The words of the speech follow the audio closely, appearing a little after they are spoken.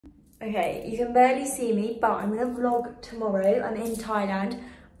Okay, you can barely see me, but I'm gonna vlog tomorrow. I'm in Thailand.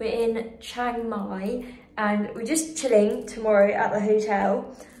 We're in Chiang Mai and we're just chilling tomorrow at the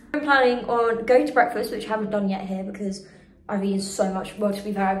hotel. I'm planning on going to breakfast, which I haven't done yet here because I've eaten so much. Well, to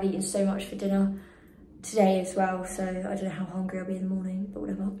be fair, I've eaten so much for dinner today as well, so I don't know how hungry I'll be in the morning, but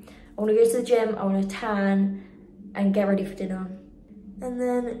whatever. I wanna go to the gym, I wanna tan and get ready for dinner. And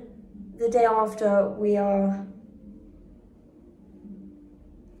then the day after, we are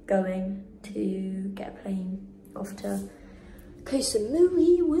going to get a plane off to Koh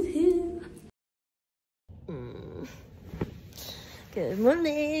Samui, woohoo! Good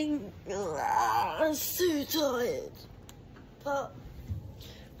morning. I'm so tired, but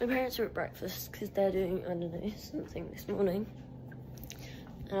my parents are at breakfast because they're doing, I don't know, something this morning,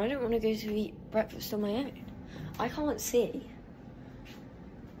 and I don't want to go to eat breakfast on my own. I can't see.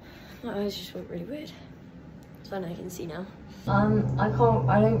 My eyes just went really weird, so I can see now. I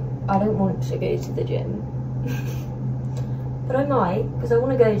don't want to go to the gym, but I might because I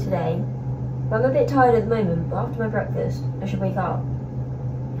want to go today. But I'm a bit tired at the moment, but after my breakfast I should wake up.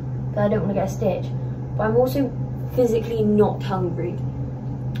 But I don't want to get a stitch. But I'm also physically not hungry.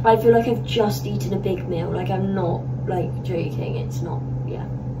 I feel like I've just eaten a big meal. Like, I'm not like joking. It's not, yeah.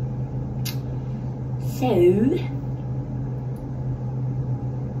 So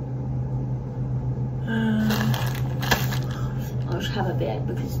I'll just have a bit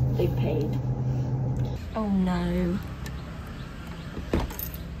because they've paid. Oh no.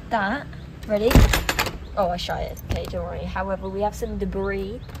 That, ready? Oh, I shot it. Okay, don't worry. However, we have some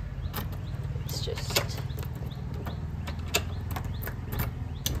debris. It's just...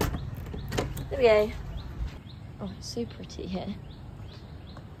 There we go. Oh, it's so pretty here.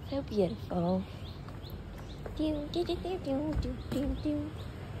 So beautiful. I'm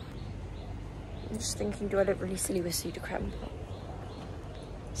just thinking, do I look really silly with pseudocreme? But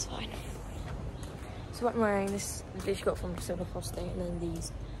it's fine. So what I'm wearing, this she got from Silver Frosting, and then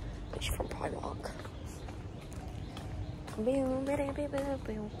these, which are from Primark.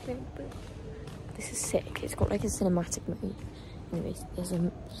 This is sick. It's got like a cinematic mode. Anyways, there's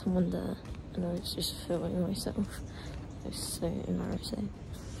someone there, and I was just filming myself. It was so embarrassing.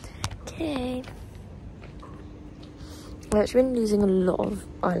 Okay. I've actually been losing a lot of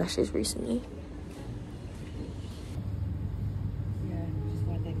eyelashes recently.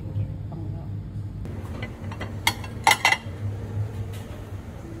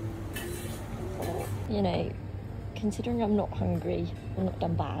 You know, considering I'm not hungry, I'm not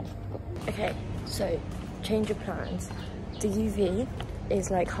done bad. Okay, so change of plans. The UV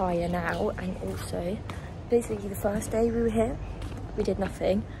is like higher now, and also basically the first day we were here, we did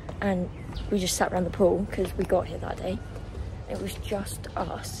nothing and we just sat around the pool because we got here that day. It was just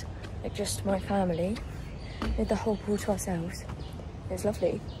us, like just my family. We had the whole pool to ourselves. It was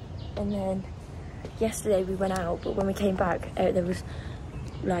lovely. And then yesterday we went out, but when we came back, there was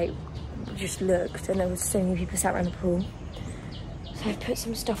like, we just looked and there was so many people sat around the pool. So I put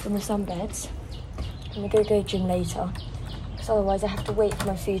some stuff on the sunbeds and we're gonna go gym later because otherwise I have to wait for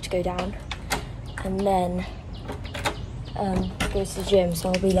my food to go down and then go to the gym, so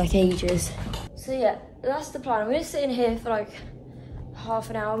I'll be like ages. So yeah, that's the plan. I'm gonna sit in here for like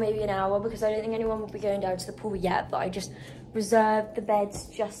half an hour, maybe an hour, because I don't think anyone will be going down to the pool yet, but I just reserved the beds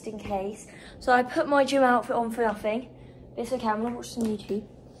just in case. So I put my gym outfit on for nothing. But it's okay, I'm gonna watch some YouTube.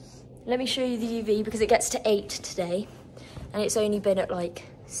 Let me show you the UV because it gets to 8 today and it's only been at like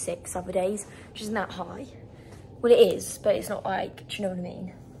 6 other days, which isn't that high. Well, it is, but it's not like, do you know what I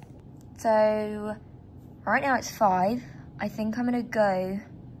mean? So right now it's 5. I think I'm gonna go,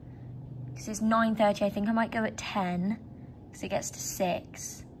 because it's 9:30, I think I might go at 10 because it gets to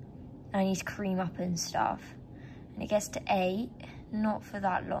 6 and I need to cream up and stuff. And it gets to 8, not for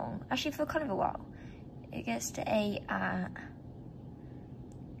that long. Actually, for kind of a while. It gets to 8 at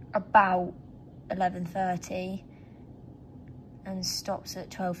about 11:30 and stops at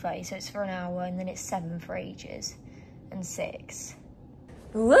 12:30, so it's for an hour, and then it's 7 for ages and 6.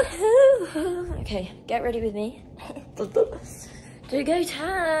 Woohoo! Okay, get ready with me to go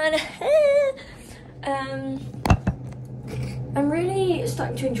tan. I'm really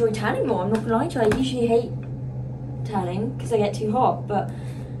starting to enjoy tanning more, I'm not gonna lie to you. I usually hate tanning because I get too hot, but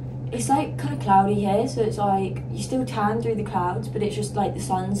it's like kind of cloudy here, so it's like you still tan through the clouds, but it's just like the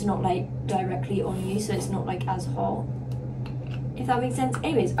sun's not like directly on you, so it's not like as hot, if that makes sense.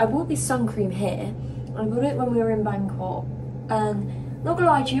 Anyways, I bought this sun cream here. I bought it when we were in Bangkok, and not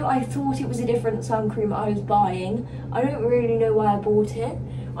gonna lie to you, I thought it was a different sun cream I was buying. I don't really know why I bought it.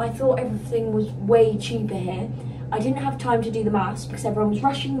 I thought everything was way cheaper here. I didn't have time to do the maths because everyone was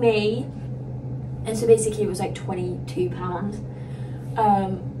rushing me, and so basically it was like £22.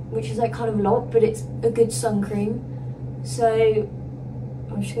 which is like kind of a lot, but it's a good sun cream. So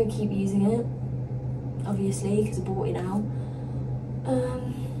I'm just gonna keep using it, obviously, because I bought it now.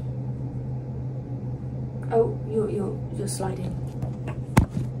 Oh, you're sliding.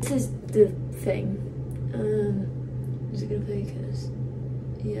 This is the thing. Is it gonna focus?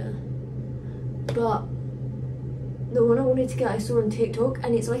 Yeah. But the one I wanted to get, I saw on TikTok,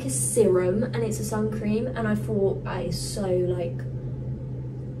 and it's like a serum and it's a sun cream, and I thought that is so like,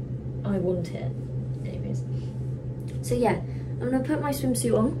 I want it. Anyways, so yeah, I'm gonna put my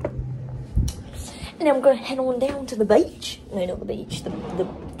swimsuit on, and then I'm gonna head on down to the beach. No, not the beach, the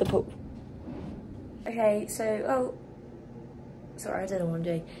pool. Okay, so, oh, sorry, I don't know what I'm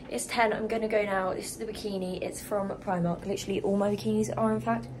doing. It's 10, I'm gonna go now. This is the bikini, it's from Primark. Literally all my bikinis are in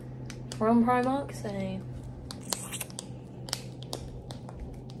fact from Primark, so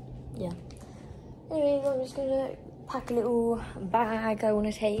yeah. Anyway, I'm just gonna pack a little bag I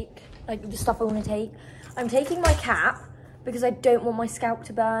wanna take, like the stuff I wanna take. I'm taking my cap because I don't want my scalp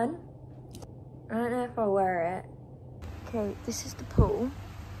to burn. I don't know if I'll wear it. Okay, this is the pool.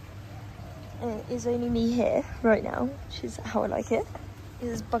 It is only me here right now, which is how I like it.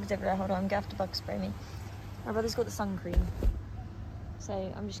 There's bugs everywhere. Hold on, I'm gonna have to bug spray me. My brother's got the sun cream, so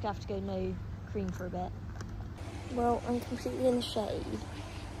I'm just gonna have to go no cream for a bit. Well, I'm completely in the shade.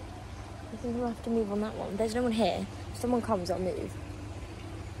 I think I'll have to move on that one. There's no one here. If someone comes, I'll move.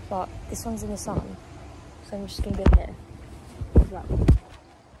 But this one's in the sun, so I'm just gonna go here as well.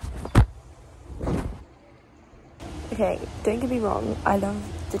 Okay, don't get me wrong, I love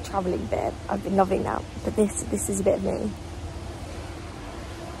the travelling bit. I've been loving that, but this is a bit of me.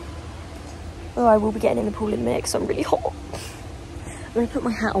 Oh, I will be getting in the pool in a minute because I'm really hot. I'm gonna put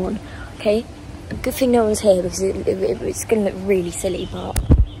my hat on, okay? Good thing no one's here because it's gonna look really silly, but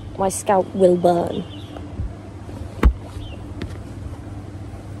my scalp will burn.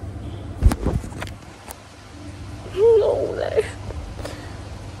 Oh no.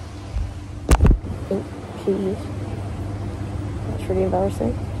 Oh, please. That's really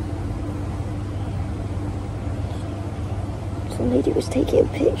embarrassing. Some lady was taking a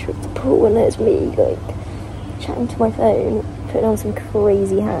picture of the pool and there's me like chatting to my phone, putting on some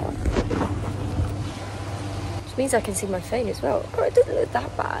crazy hat. Which means I can see my phone as well. Oh, it doesn't look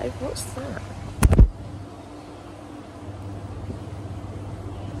that bad. What's that?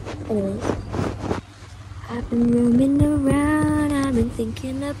 Anyways. I've been roaming around, I've been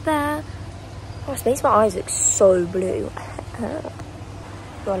thinking about... Oh, it makes my eyes look so blue.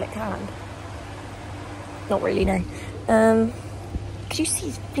 Do I look tan? Not really, no. Could you see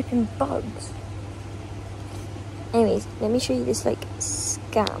these flipping bugs? Anyways, let me show you this like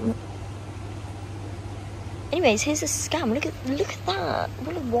scam. Anyways, here's a scam. Look at that.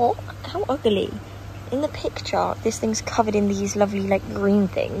 What? How ugly. In the picture, this thing's covered in these lovely like green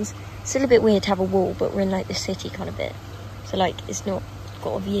things. It's a little bit weird to have a wall, but we're in like the city kind of bit. So like it's not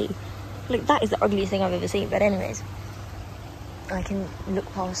got a view. Look, that is the ugliest thing I've ever seen. But anyways, I can look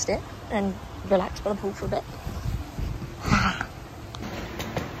past it and relax by the pool for a bit.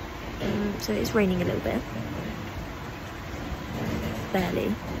 So it's raining a little bit.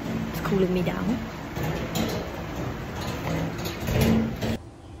 Barely. It's cooling me down.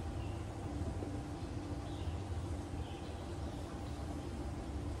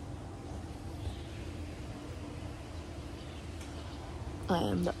 I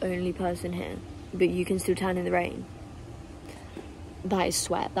am the only person here, but you can still tan in the rain. That is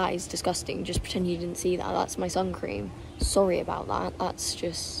sweat. That is disgusting. Just pretend you didn't see that. That's my sun cream. Sorry about that. That's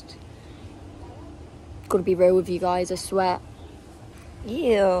just... Gotta be real with you guys, I swear.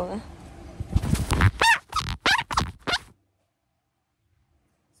 Ew.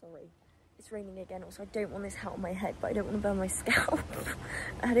 Sorry. It's raining again. Also, I don't want this hat on my head, but I don't want to burn my scalp.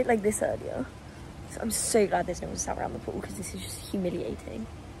 I had it like this earlier. So I'm so glad there's no one sat around the pool because this is just humiliating.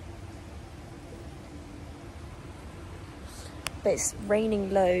 But it's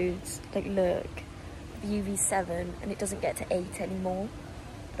raining loads. Like, look. UV7 and it doesn't get to 8 anymore.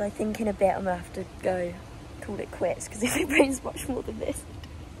 But I think in a bit I'm gonna have to go call it quits because if it rains much more than this,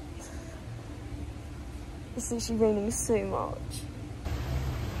 it's literally raining so much.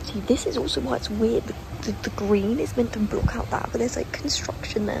 See, this is also why it's weird. The green is meant to block out that, but there's like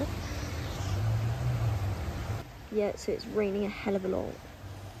construction there. Yeah, so it's raining a hell of a lot.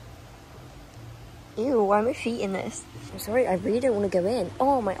 Ew, why are my feet in this? I'm sorry, I really don't want to go in.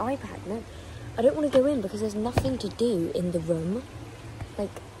 Oh, my iPad, no. I don't want to go in because there's nothing to do in the room. Like,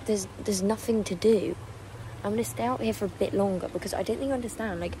 there's nothing to do. I'm going to stay out here for a bit longer because I don't think you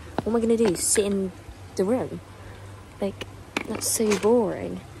understand. Like, what am I going to do? Sit in the room? Like, that's so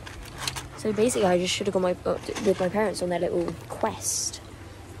boring. So basically, I just should have gone with my parents on their little quest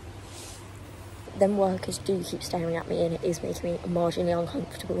them workers do keep staring at me and it is making me marginally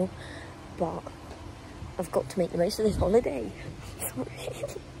uncomfortable, but I've got to make the most of this holiday.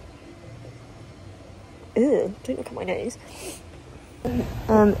 Ugh, don't look at my nose.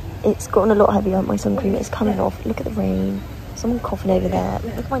 It's gotten a lot heavier. My sun cream is coming off. Look at the rain. Someone coughing over there.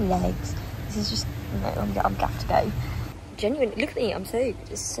 Look at my legs. This is just, no, I'm gaff to go. Genuinely, look at me, I'm soaked.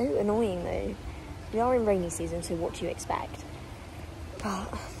 It's so annoying though. We are in rainy season, so what do you expect?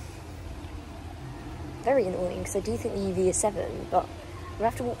 But very annoying, because I do think the UV is 7, but I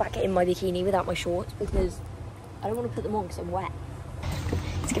have to walk back in my bikini without my shorts because I don't want to put them on because I'm wet.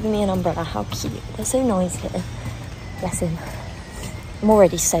 It's giving me an umbrella. How cute. They're so nice here. Bless him. I'm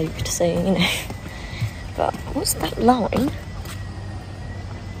already soaked, so you know. But what's that line?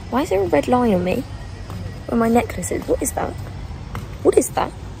 Why is there a red line on me? Where my necklace is? What is that? What is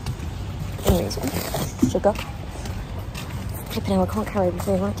that? Anyways, sugar. Flipping out, I can't carry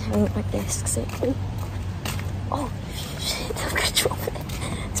everything. I like carrying it like this. So oh shit, I'm gonna drop it.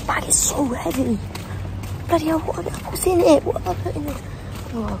 This bag is so heavy. Bloody hell, what's in it? What have I put in it?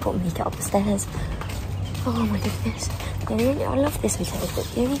 Oh, I've got to make it up the stairs. Oh my goodness. I love this hotel, but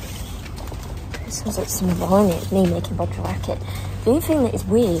the only... It sounds like some irony. It's me making Bob a racket. The only thing that is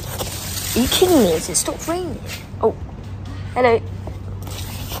weird... Are you kidding me? Is it stopped raining? Oh. Hello.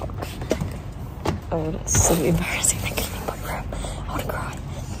 Fuck. Oh, that's so embarrassing. They're cleaning my room. I want to cry.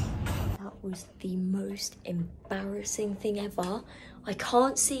 That was the most embarrassing thing ever. I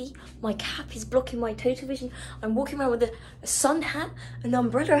can't see. My cap is blocking my total vision. I'm walking around with a sun hat, an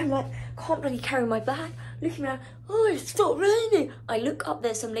umbrella. I'm like, can't bloody carry my bag. Looking around, oh, it stopped raining. I look up,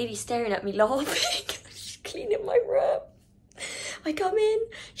 there's some lady staring at me laughing. She's cleaning my room. I come in.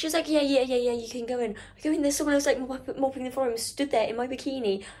 She was like, yeah, you can go in. I go in, there's someone else like mopping the floor. I'm stood there in my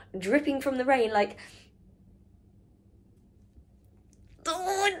bikini, dripping from the rain, like...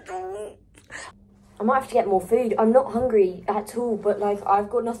 I might have to get more food. I'm not hungry at all, but like I've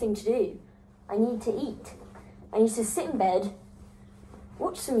got nothing to do. I need to eat. I need to sit in bed,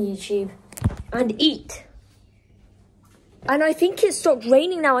 watch some YouTube, and eat. And I think it stopped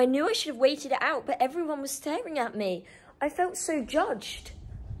raining now. I knew I should have waited it out, but everyone was staring at me. I felt so judged.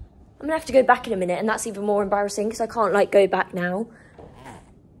 I'm gonna have to go back in a minute, and that's even more embarrassing because I can't like go back now.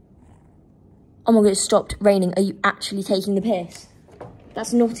 Oh my god, it stopped raining. Are you actually taking the piss?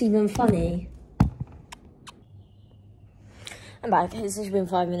 That's not even funny. I'm back. It's just been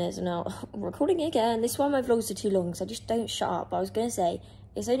 5 minutes and now I'm recording again. This is why my vlogs are too long, because I just don't shut up. I was going to say,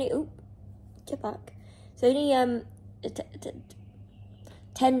 it's only... Oh, get back. It's only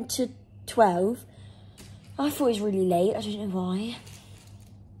 10 to 12. I thought it was really late. I don't know why.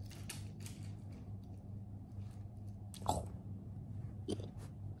 Oh. You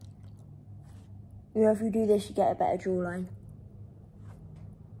know, if you do this, you get a better jawline.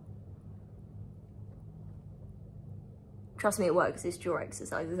 Trust me, it works, it's jaw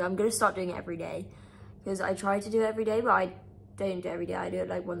exercises. I'm going to start doing it every day. Because I try to do it every day, but I don't do it every day. I do it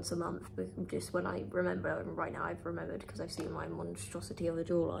like once a month, but just when I remember. And right now I've remembered because I've seen my monstrosity of a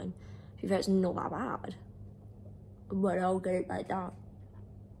jawline. To be fair, it's not that bad. But I'll get it like that.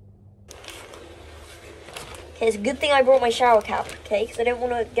 Okay, it's a good thing I brought my shower cap, okay? Because I don't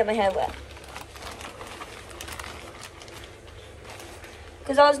want to get my hair wet.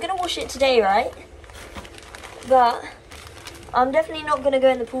 Because I was going to wash it today, right? But... I'm definitely not going to go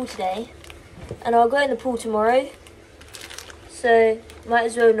in the pool today. And I'll go in the pool tomorrow. So, might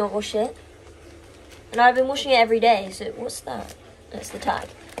as well not wash it. And I've been washing it every day. So, what's that? That's the tag.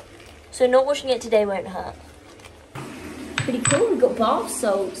 So, not washing it today won't hurt. Pretty cool. We've got bath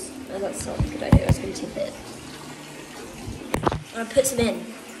salts. Oh, that's not a good idea. I was going to tip it. I'll put some in.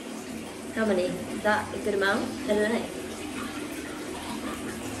 How many? Is that a good amount? I don't know.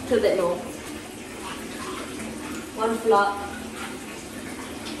 Put a bit more. One flat.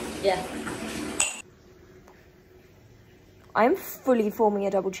 Yeah. I'm fully forming a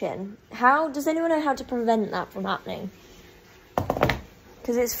double chin. How does anyone know how to prevent that from happening?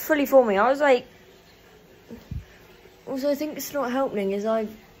 Because it's fully forming. I was like... Also, I think it's not helping is I've,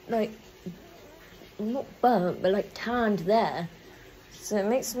 like... not burnt, but like tanned there. So it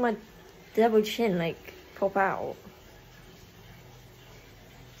makes my double chin, like, pop out.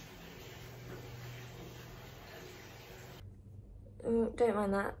 Don't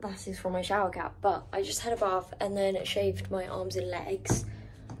mind that, that is from my shower cap, but I just had a bath and then shaved my arms and legs.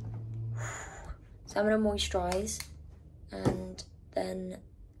 So I'm gonna moisturise and then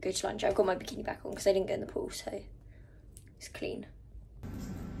go to lunch. I've got my bikini back on because I didn't go in the pool, so it's clean.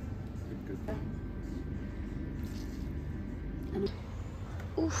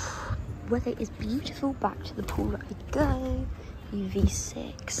 Oof, weather is beautiful. Back to the pool I go.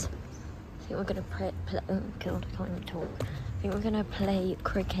 UV6. think we're gonna play, oh god, I can't even talk. I think we're gonna play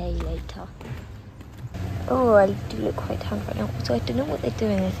croquet later. Oh, I do look quite tanned right now. So I don't know what they're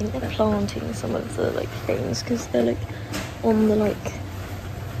doing. I think they're planting some of the like things because they're like on the like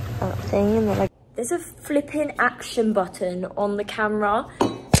that thing, and they're like, there's a flipping action button on the camera.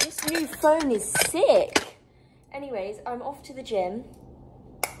 This new phone is sick. Anyways, I'm off to the gym.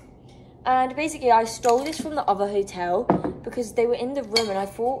 And basically I stole this from the other hotel because they were in the room and I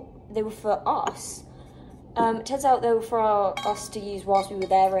thought they were for us. It turns out they were for us to use whilst we were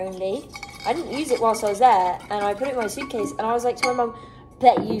there only. I didn't use it whilst I was there, and I put it in my suitcase, and I was like to my mum,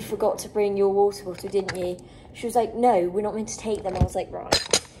 bet you forgot to bring your water bottle, didn't you? She was like, no, we're not meant to take them. I was like,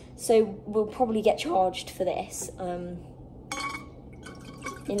 right. So we'll probably get charged for this,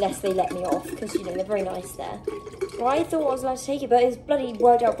 unless they let me off, because, you know, they're very nice there. Well, I thought I was allowed to take it, but it's bloody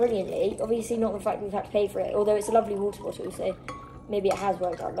worked out brilliantly. Obviously not the fact we've had to pay for it, although it's a lovely water bottle, so maybe it has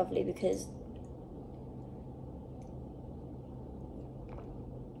worked out lovely, because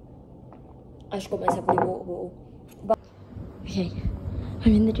I just got myself a new water bottle. But okay,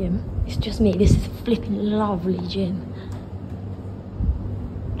 I'm in the gym. It's just me. This is a flipping lovely gym.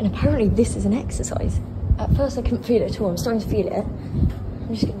 And apparently this is an exercise. At first I couldn't feel it at all. I'm starting to feel it. I'm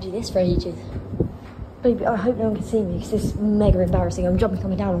just going to do this for ages. Baby, I hope no one can see me because this is mega embarrassing. I'm jumping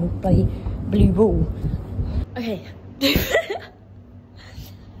coming down on a bloody blue ball. Okay.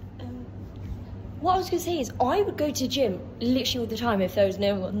 What I was going to say is I would go to the gym literally all the time if there was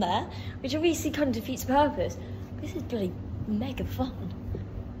no one there, which obviously kind of defeats the purpose. This is bloody mega fun.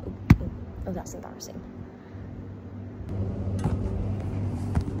 Oh, that's embarrassing.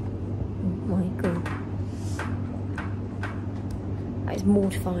 Oh my god. That is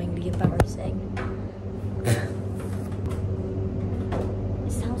mortifyingly embarrassing.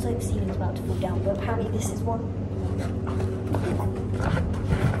 It sounds like the ceiling's about to fall down, but apparently this is one.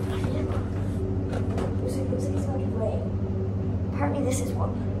 Apparently this is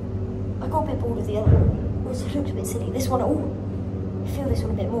one. I got a bit bored of the other one. Also looked a bit silly. This one, oh, I feel this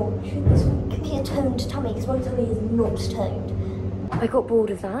one a bit more. This one could be a toned tummy because my tummy is not toned. I got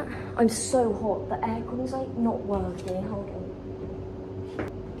bored of that. I'm so hot. The aircon is like not working. Hold on.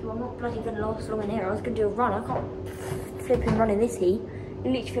 So I'm not bloody gonna last long in here. I was gonna do a run. I can't flip and run in this heat. I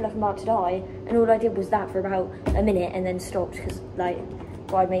literally feel like I'm about to die. And all I did was that for about a minute and then stopped because like,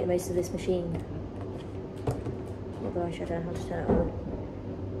 well, I'd make the most of this machine. Oh gosh, I don't know how to turn it on.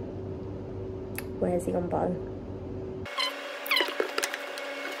 Where's the on button?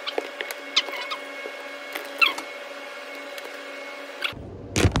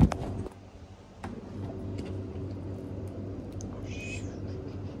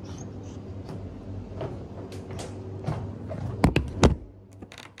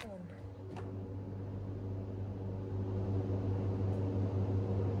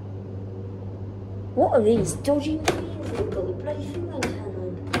 What are these dodgy machines? They've got the bloody thing on turn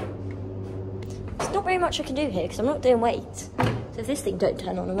on. There's not very much I can do here because I'm not doing weights. So if this thing don't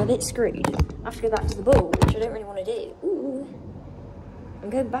turn on, I'm a bit screwed. I have to go back to the ball, which I don't really want to do. Ooh. I'm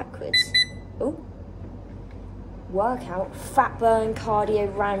going backwards. Ooh. Workout, fat burn, cardio,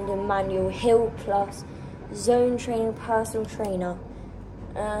 random, manual, hill plus, zone training, personal trainer.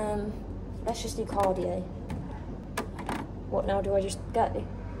 Let's just do cardio. What now do I just go?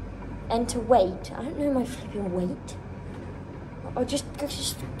 Enter weight. I don't know my flipping weight. I just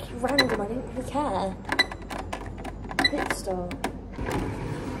random. I don't really care. Pit start.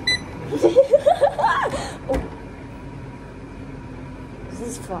 Oh. This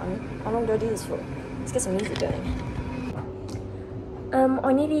is fun. How long do I do this for? Let's get some music going.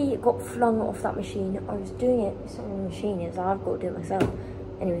 I nearly got flung off that machine. I was doing it. It's not a machine. It's I've got to do it myself.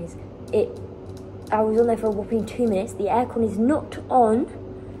 Anyways, I was on there for a whopping 2 minutes. The aircon is not on.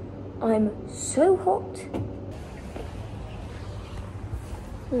 I'm so hot.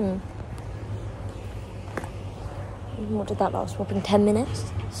 What did that last? Whopping 10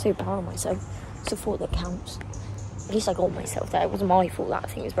 minutes? So proud of myself. It's a fault that counts. At least I got myself there. It wasn't my fault that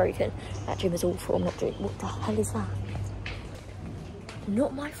thing was broken. That gym is awful. I'm not doing. What the hell is that?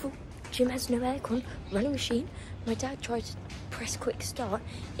 Not my fault. Gym has no aircon. Running machine. My dad tried to press quick start.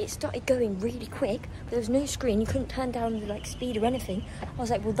 It started going really quick, but there was no screen. You couldn't turn down the like speed or anything. I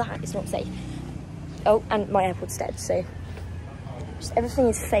was like, well, that is not safe. Oh, and my AirPod's dead, so just everything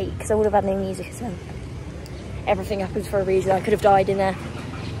is fake because I would have had no music as well. Everything happens for a reason. I could have died in there.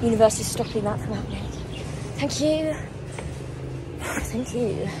 Universe is stopping that from happening. Thank you. Thank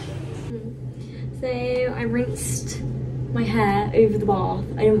you. So I rinsed my hair over the bath.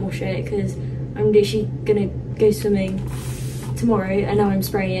 I didn't wash it because I'm literally gonna go swimming tomorrow, and now I'm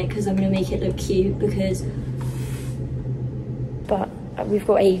spraying it because I'm gonna make it look cute. But we've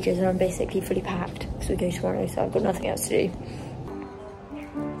got ages and I'm basically fully packed because we go tomorrow, so I've got nothing else to do.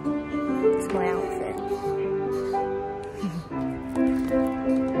 It's my outfit.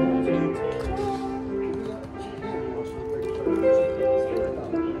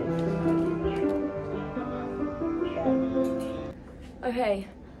 Okay,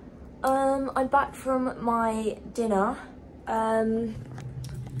 I'm back from my dinner. I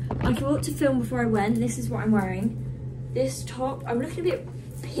forgot to film before I went. This is what I'm wearing. This top, I'm looking a bit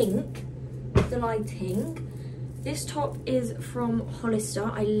pink, the lighting. This top is from Hollister.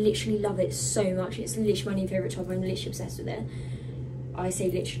 I literally love it so much. It's literally my new favourite top. I'm literally obsessed with it. I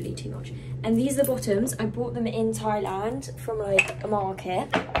say literally too much. And these are the bottoms. I bought them in Thailand from like a market.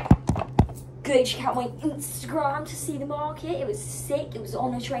 Go check out my Instagram to see the market. It was sick. It was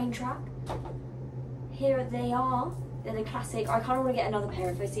on a train track. Here they are. They're the classic. I kind of want to get another pair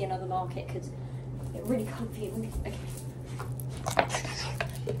if I see another market because they're really comfy. Okay.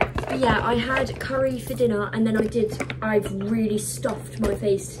 But yeah, I had curry for dinner and then I've really stuffed my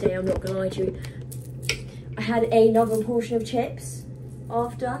face today, I'm not gonna lie to you. I had another portion of chips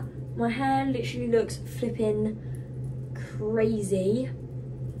after. My hair literally looks flipping crazy.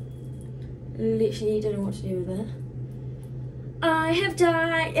 Literally don't know what to do with it. I have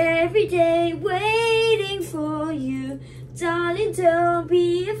died every day waiting for you. Darling, don't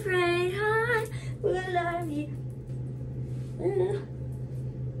be afraid, I will love you.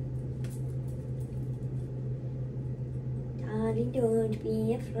 Darling, don't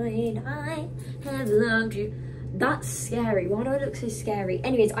be afraid, I have loved you. That's scary. Why do I look so scary?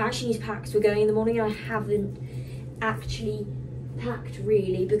 Anyways, I actually need to pack because we're going in the morning and I haven't actually packed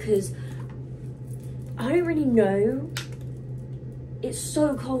really because I don't really know. It's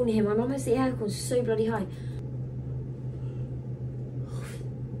so cold in here. My mum has the aircon so bloody high.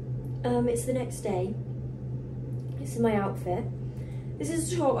 It's the next day. This is my outfit. This is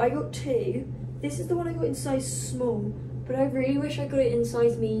the top. I got two. This is the one I got in size small, but I really wish I got it in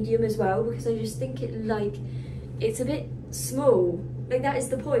size medium as well because I just think it's a bit small. Like that is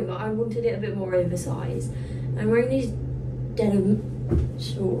the point, but I wanted it a bit more oversized. I'm wearing these denim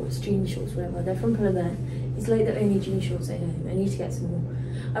shorts, jean shorts, whatever. They're from Pull There. It's like the only jean shorts at home. I need to get some more.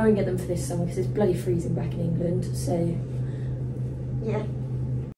 I won't get them for this summer because it's bloody freezing back in England. So yeah.